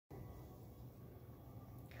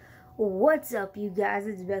What's up, you guys?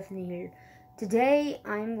 It's Bethany here. Today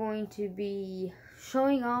I'm going to be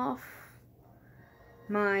showing off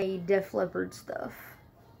my Def Leppard stuff.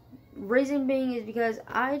 Reason being is because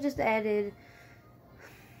I just added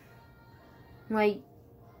like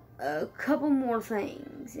a couple more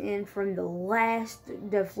things in from the last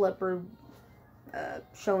Def Leppard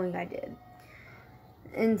showing I did.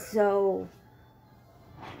 And so,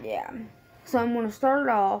 yeah. So I'm going to start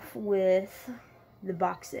off with the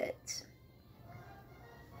box sets.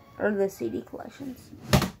 Or the CD collections.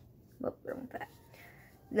 Look, there with that.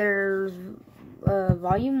 There's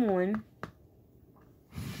Volume 1,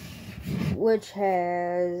 which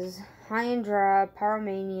has High and Dry,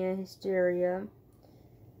 Pyromania, Hysteria,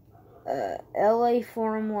 LA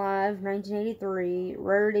Forum Live 1983,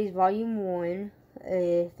 Rarities Volume 1,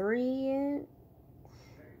 a 3-inch,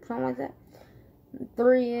 something like that.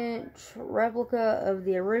 3-inch replica of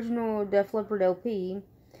the original Def Leppard LP,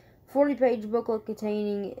 40-page booklet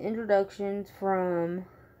containing introductions from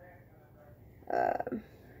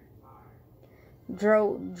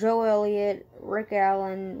Joe Elliott, Rick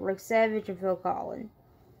Allen, Rick Savage, and Phil Collins.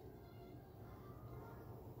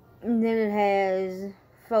 And then it has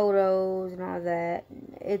photos and all that.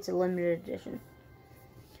 It's a limited edition.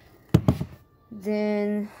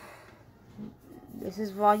 Then this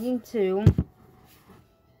is Volume 2.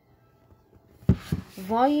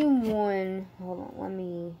 Volume 1, hold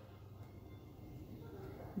on,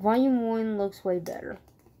 Volume 1 looks way better.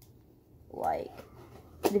 Like,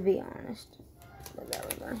 to be honest.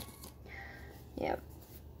 Yeah.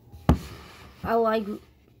 I like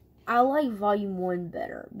Volume 1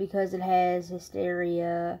 better because it has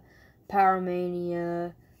Hysteria,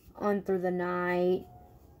 Pyromania, On Through the Night,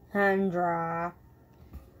 High and Dry.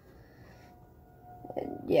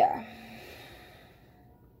 And yeah.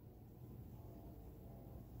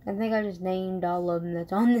 I think I just named all of them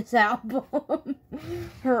that's on this album.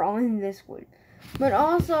 Or on this one. But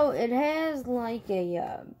also, it has like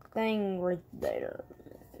a thing right there.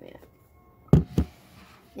 Yeah.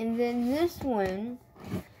 And then this one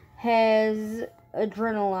has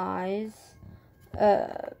Adrenalize,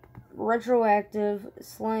 Retroactive,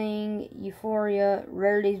 Slang, Euphoria,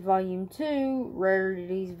 Rarities Volume 2,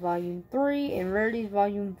 Rarities Volume 3, and Rarities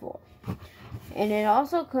Volume 4. And it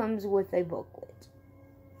also comes with a booklet.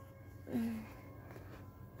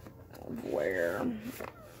 Where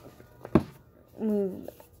the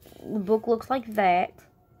book looks like that,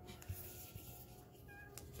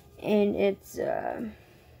 and it's yeah.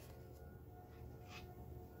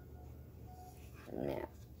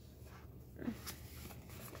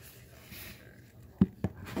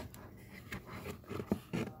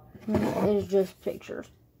 It's just pictures.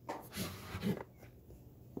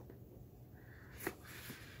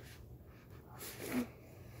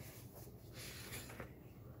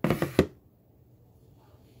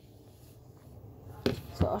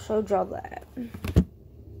 So I'll show y'all that.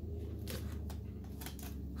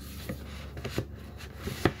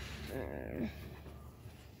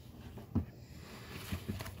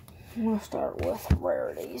 We'll start with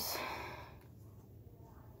Rarities.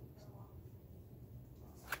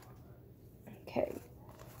 Okay,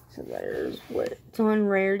 so there's what's on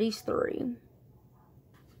Rarities 3.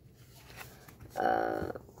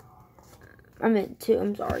 I meant 2,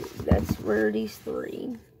 I'm sorry. That's Rarities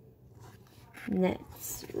 3. And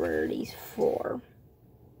that's Rarities 4.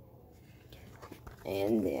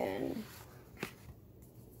 And then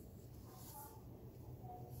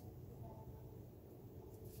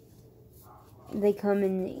they come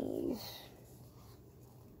in these.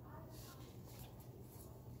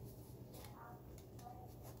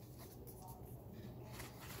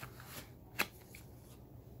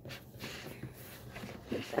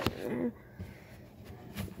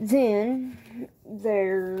 Then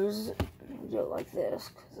there's, do it like this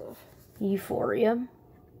because of Euphoria,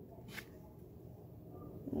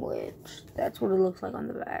 which that's what it looks like on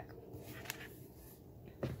the back.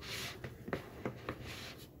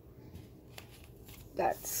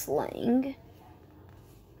 Got Slang,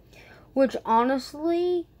 which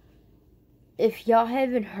honestly, if y'all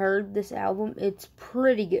haven't heard this album, it's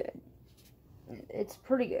pretty good. It's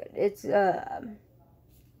pretty good. It's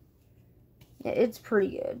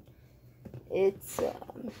pretty good.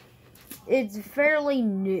 It's fairly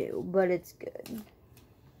new, but it's good.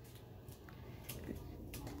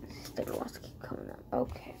 Sticker wants to keep coming up.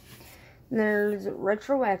 Okay. There's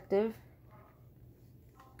Retroactive.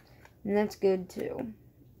 And that's good too.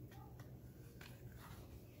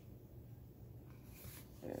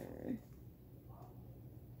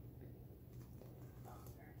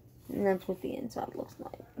 And that's what the inside looks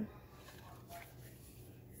like.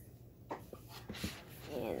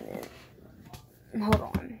 And then hold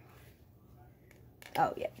on.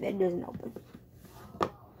 Oh, yeah, that doesn't open.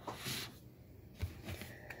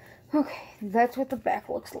 Okay, that's what the back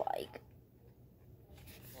looks like.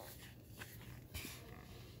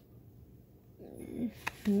 You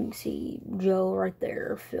can see Joe right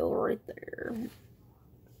there, Phil right there,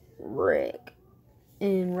 Rick,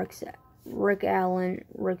 and Rick Allen,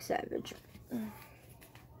 Rick Savage.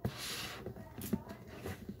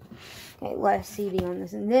 Okay, last CD on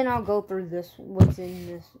this, and then I'll go through this, what's in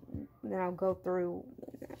this, then I'll go through,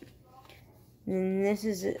 and this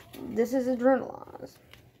is Adrenalize.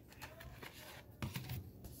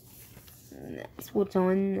 And that's what's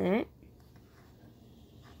on that.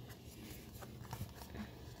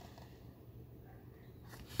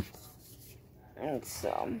 And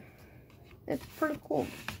so, it's pretty cool.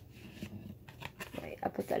 Wait, I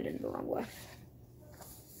put that in the wrong way.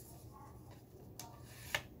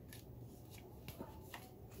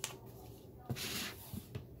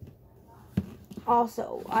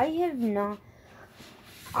 Also, I have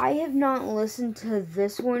not listened to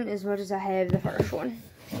this one as much as I have the first one.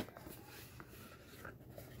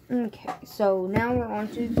 Okay, so now we're on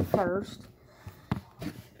to the first.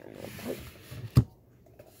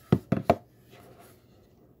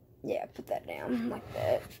 Yeah, put that down like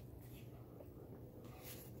that.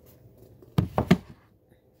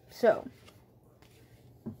 So,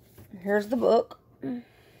 here's the book.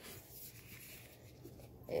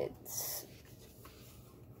 It's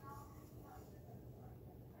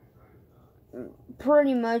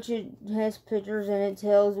pretty much, it has pictures and it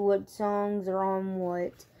tells what songs are on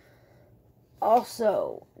what.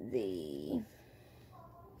 Also,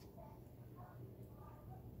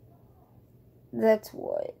 that's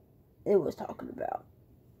what it was talking about,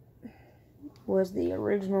 was the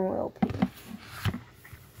original LP.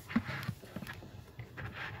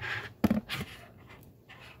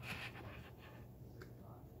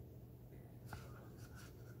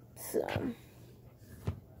 So,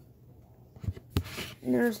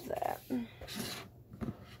 there's that.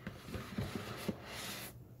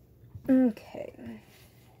 Okay.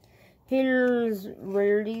 Here's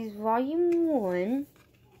Rarities Volume 1.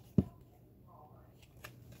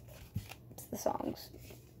 It's the songs.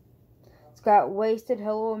 It's got Wasted,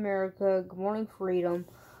 Hello America, Good Morning Freedom,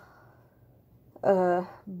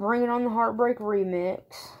 Bring It On the Heartbreak Remix,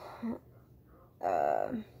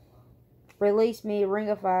 Release Me, Ring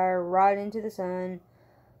of Fire, Ride Into the Sun,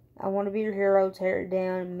 I Want to Be Your Hero, Tear It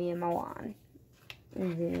Down, Me and My Wine.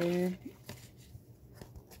 And then,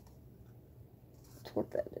 that's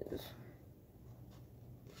what that is.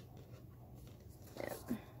 Yeah.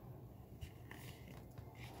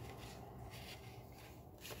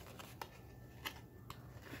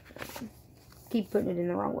 Keep putting it in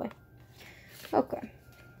the wrong way. Okay.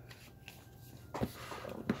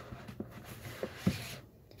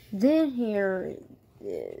 Then here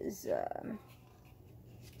is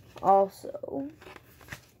also,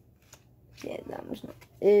 yeah, that was not,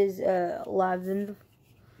 is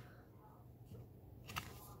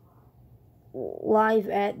live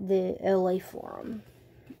at the LA Forum.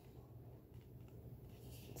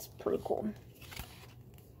 It's pretty cool.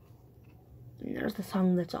 And there's the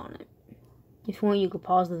song that's on it. If you want, you could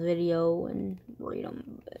pause the video and read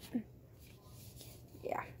them, but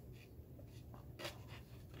yeah.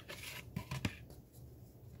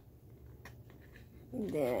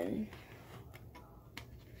 Then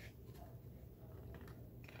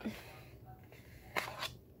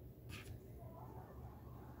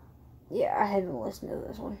yeah, I haven't listened to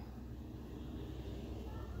this one,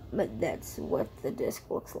 but that's what the disc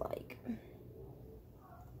looks like.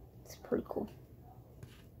 It's pretty cool.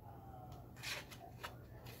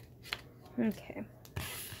 Okay.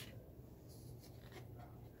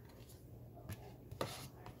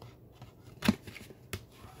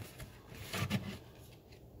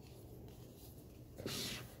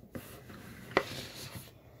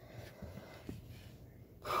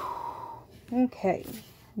 Okay,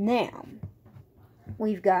 now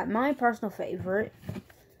we've got my personal favorite,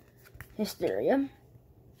 Hysteria.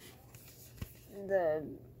 The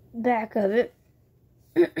back of it,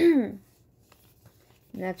 and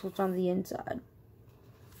that's what's on the inside.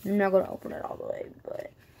 I'm not going to open it all the way,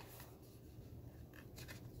 but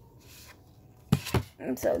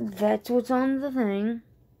and so that's what's on the thing.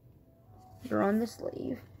 They're on the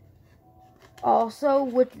sleeve.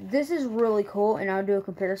 Also, this is really cool, and I'll do a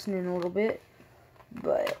comparison in a little bit,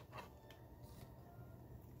 but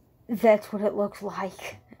that's what it looks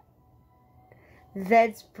like.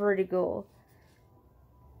 That's pretty cool.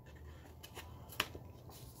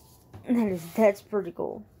 That's pretty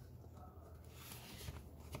cool.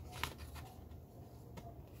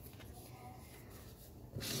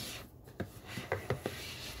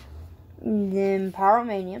 And then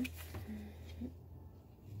Pyromania.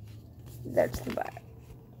 That's the back.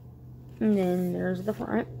 And then there's the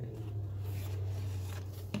front.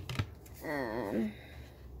 Oh,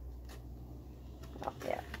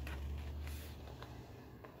 yeah.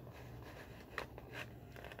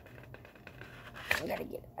 I gotta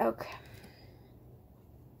get it. Okay.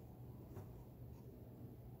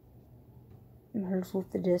 And here's what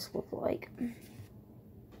the disc looked like.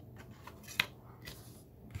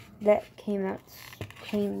 That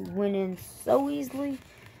went in so easily.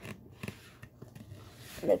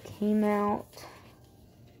 That came out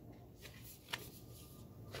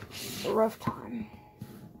a rough time.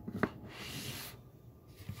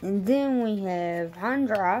 And then we have High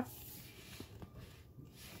Drive.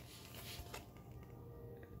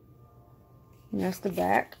 And that's the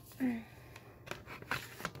back. And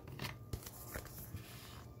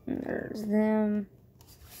there's them.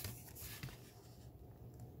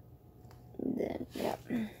 And then, yep.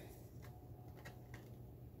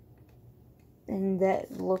 And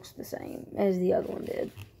that looks the same as the other one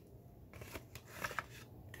did.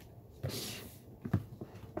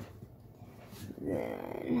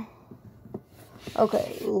 Then,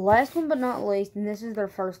 okay, last one but not least, and this is their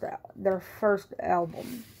first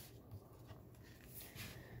album,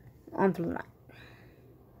 On Through the Night.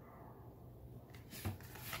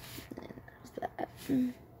 And there's that.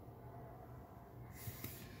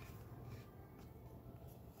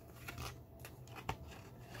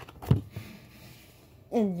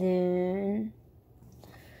 And then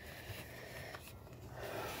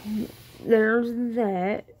there's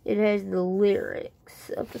that. It has the lyrics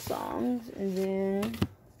of the songs. And then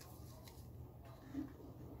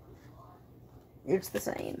it's the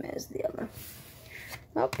same as the other.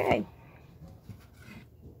 Okay.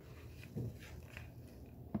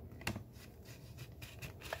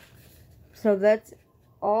 So that's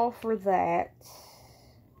all for that.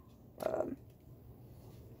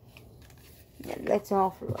 Yeah, that's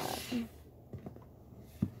all for that.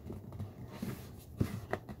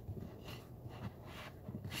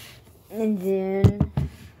 And then,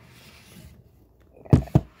 yeah.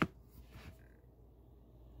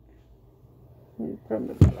 Put them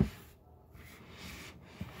together.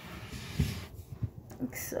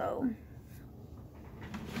 Like so.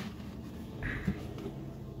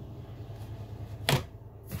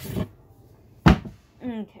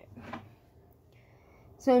 Okay.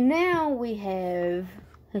 So now we have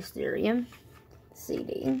Hysteria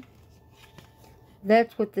CD.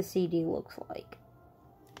 That's what the CD looks like.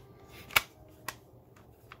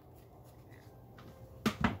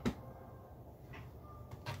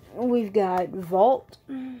 We've got Vault.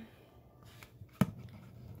 And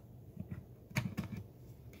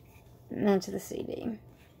that's the CD.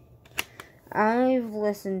 I've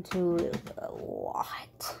listened to it a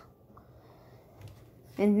lot.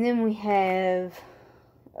 And then we have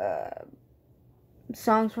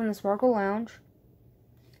songs from the Sparkle Lounge,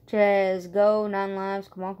 which has Go, Nine Lives,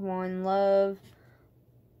 Come On, Come On, Love.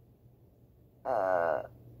 I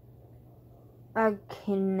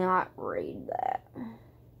cannot read that.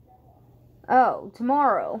 Oh,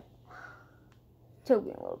 Tomorrow. Took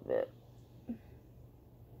me a little bit.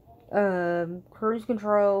 Cruise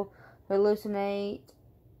Control, Hallucinate,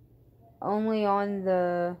 Only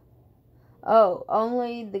the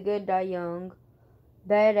Good Die Young,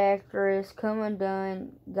 Bad Actress, Come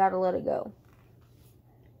Undone, Gotta Let It Go.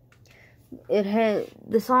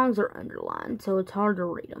 The songs are underlined, so it's hard to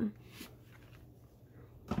read them.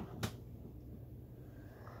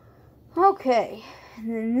 Okay, and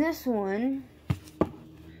then this one,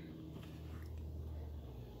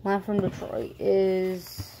 Live from Detroit,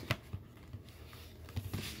 is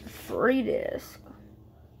 3 discs.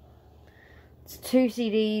 It's 2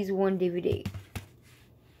 CDs, 1 DVD.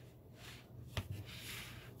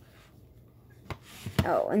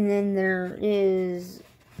 Oh, and then there is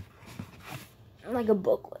like a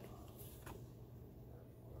booklet.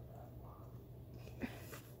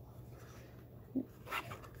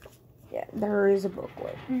 Yeah, there is a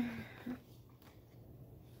booklet.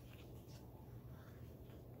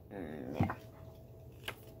 Yeah.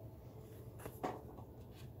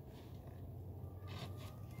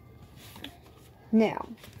 Now,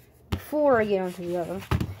 before I get on to the other,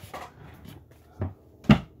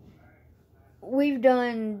 we've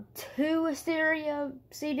done 2 Hysteria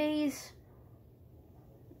CDs.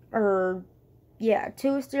 2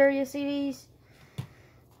 Hysteria CDs.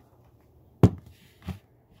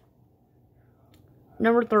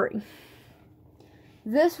 Number 3.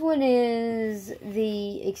 This one is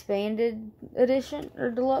the expanded edition, or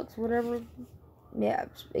deluxe, whatever. Yeah,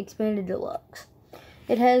 expanded deluxe.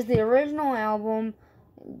 It has the original album,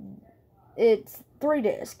 it's 3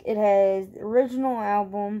 discs. It has the original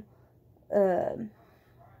album.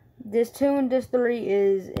 Disc 2 and Disc 3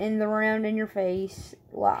 is In the Round in Your Face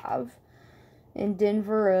live in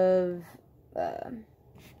Denver of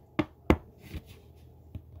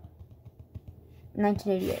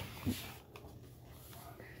 1988.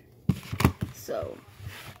 So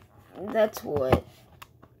that's what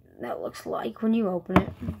that looks like when you open it.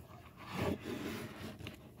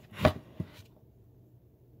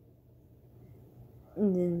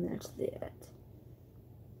 And then that's that.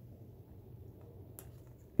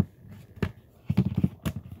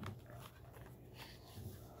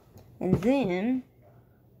 And then,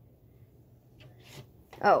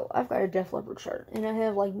 oh, I've got a Def Leppard shirt, and I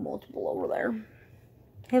have like multiple over there.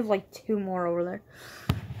 I have like 2 more over there.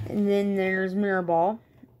 And then there's Mirrorball,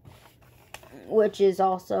 which is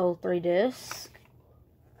also 3 discs.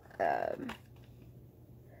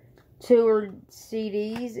 2 are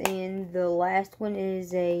CDs, and the last one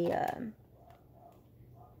is a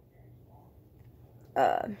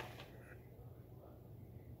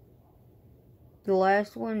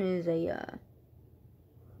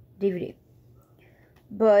DVD.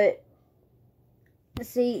 But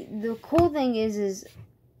see, the cool thing is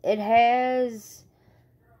it has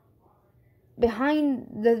behind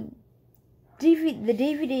the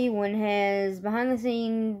DVD one has behind the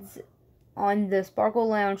scenes on the Sparkle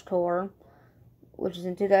Lounge tour, which is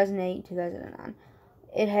in 2008, 2009.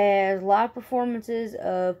 It has live performances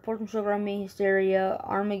of Pork and Sugar on Me, Hysteria,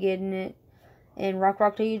 Armageddon, and Rock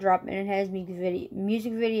Rock Till You Drop, and it has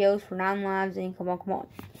music videos for 9 Lives and Come On Come On.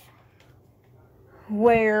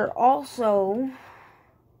 Where also,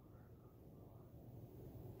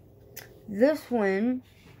 this one,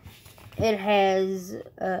 it has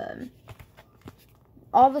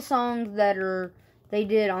all the songs that they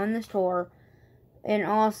did on this tour, and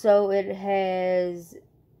also it has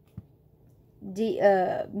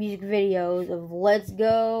music videos of Let's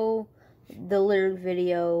Go, the lyric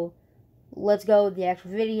video, Let's Go, the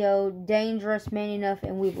actual video, Dangerous, Man Enough,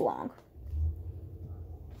 and We Belong.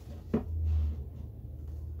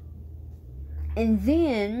 And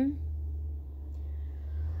then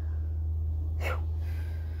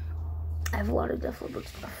I have a lot of Def Leppard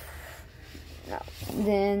stuff. No.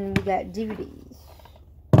 Then we got DVDs.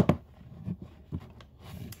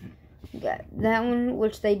 We got that one,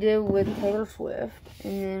 which they did with Taylor Swift.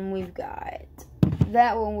 And then we've got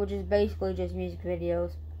that one, which is basically just music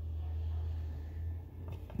videos.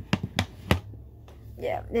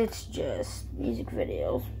 Yeah, it's just music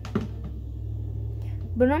videos.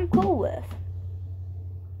 But I'm cool with.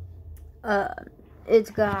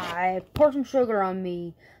 It's got Pork and Sugar on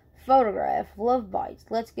Me, Photograph, Love Bites,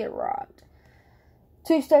 Let's Get Rocked,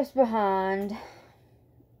 2 Steps Behind,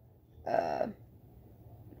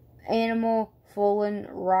 Animal, Fullin',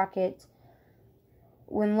 Rocket,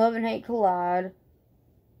 When Love and Hate Collide,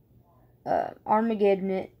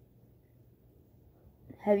 Armageddon,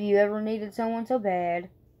 Have You Ever Needed Someone So Bad,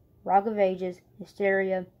 Rock of Ages,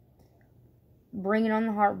 Hysteria, Bringing on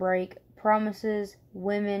the Heartbreak, Promises,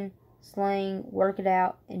 Women, Slang, Work It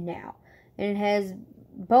Out, and Now. And it has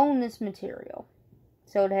bonus material.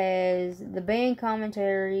 So it has the band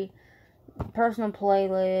commentary, personal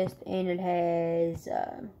playlist, and it has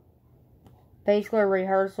basically a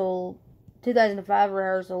rehearsal, 2005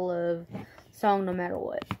 rehearsal of Song No Matter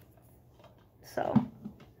What. So,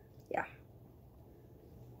 yeah.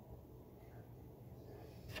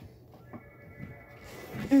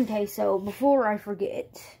 Okay, so before I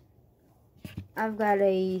forget, I've got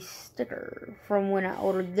a sticker from when I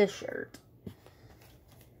ordered this shirt.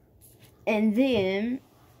 And then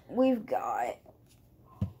we've got,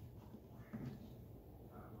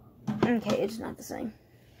 okay, it's not the same.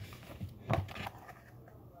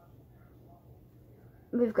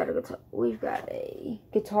 We've got a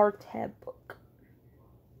guitar tab book.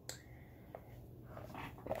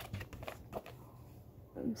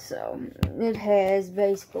 So it has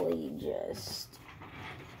basically just,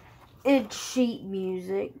 it's sheet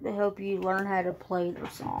music to help you learn how to play their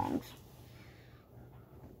songs.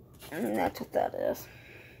 And that's what that is.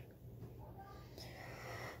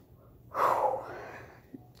 Whew.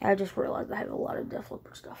 I just realized I have a lot of Def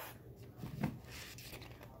Leppard stuff.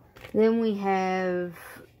 Then we have,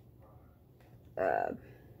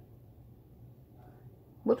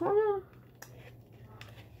 which one is it?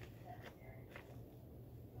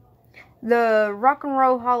 The Rock and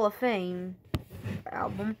Roll Hall of Fame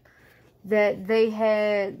album that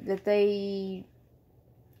they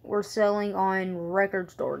were selling on Record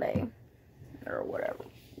Store Day, or whatever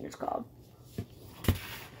it's called.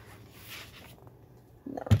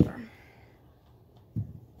 There we go.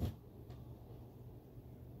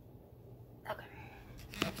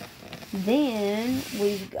 Then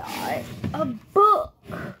we've got a book.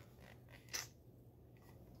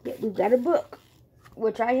 Yeah, we've got a book,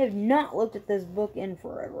 which I have not looked at this book in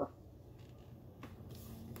forever.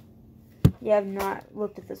 Yeah, I've not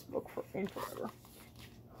looked at this book in forever.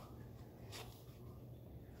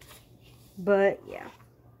 But, yeah.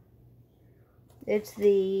 It's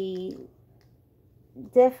the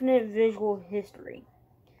Definite Visual History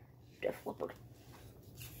of Def Leppard.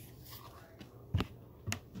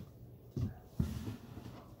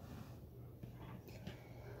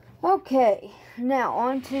 Okay, now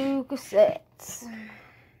on to cassettes.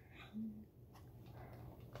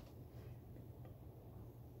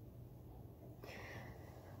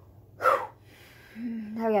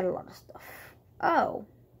 I got a lot of stuff. Oh,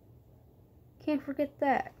 can't forget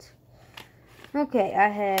that. Okay, I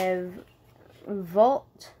have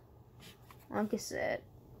Vault on cassette.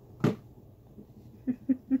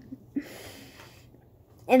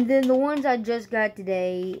 And then the ones I just got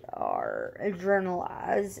today are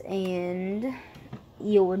Adrenalize, and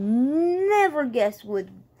you would never guess what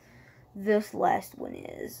this last one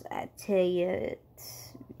is. I tell you,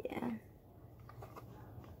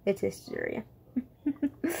 it's Hysteria.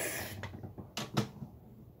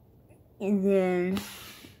 And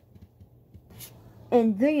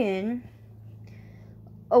then,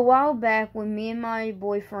 a while back when me and my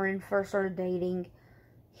boyfriend first started dating,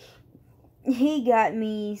 he got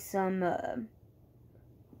me some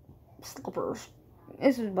slippers.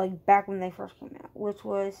 This was like back when they first came out, which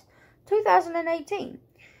was 2018,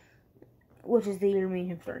 which is the year me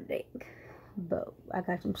and him started dating. But I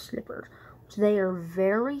got some slippers, which they are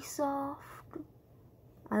very soft.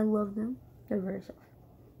 I love them. They're very soft.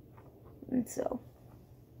 And so,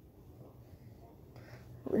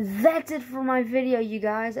 that's it for my video, you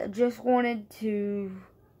guys. I just wanted to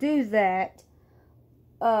do that.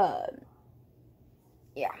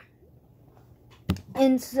 Yeah.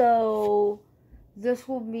 And so, this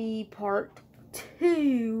will be part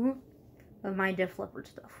 2 of my Def Leppard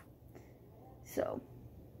stuff. So,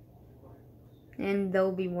 and there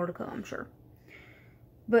will be more to come, I'm sure.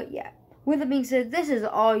 But yeah, with that being said, this is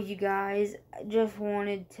all, you guys. I just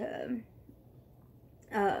wanted to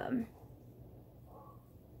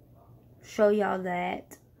show y'all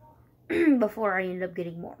that before I end up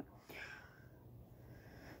getting more.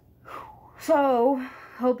 So,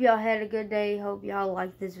 hope y'all had a good day. Hope y'all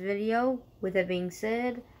liked this video. With that being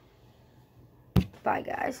said, bye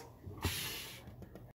guys.